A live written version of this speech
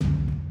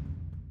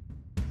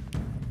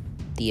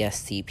The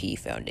SCP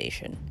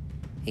Foundation,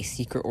 a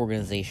secret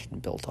organization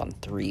built on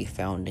 3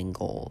 founding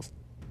goals: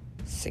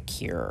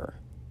 secure,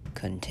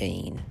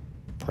 contain,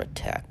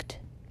 protect.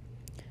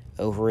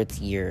 Over its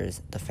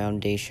years, the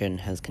Foundation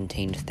has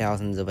contained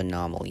thousands of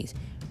anomalies,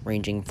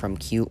 ranging from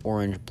cute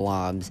orange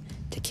blobs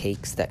to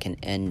cakes that can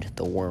end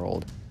the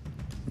world.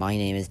 My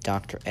name is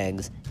Dr.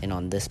 Eggs, and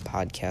on this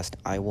podcast,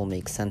 I will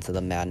make sense of the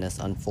madness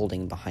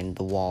unfolding behind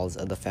the walls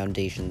of the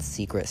Foundation's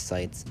secret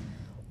sites,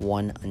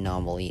 one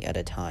anomaly at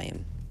a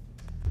time.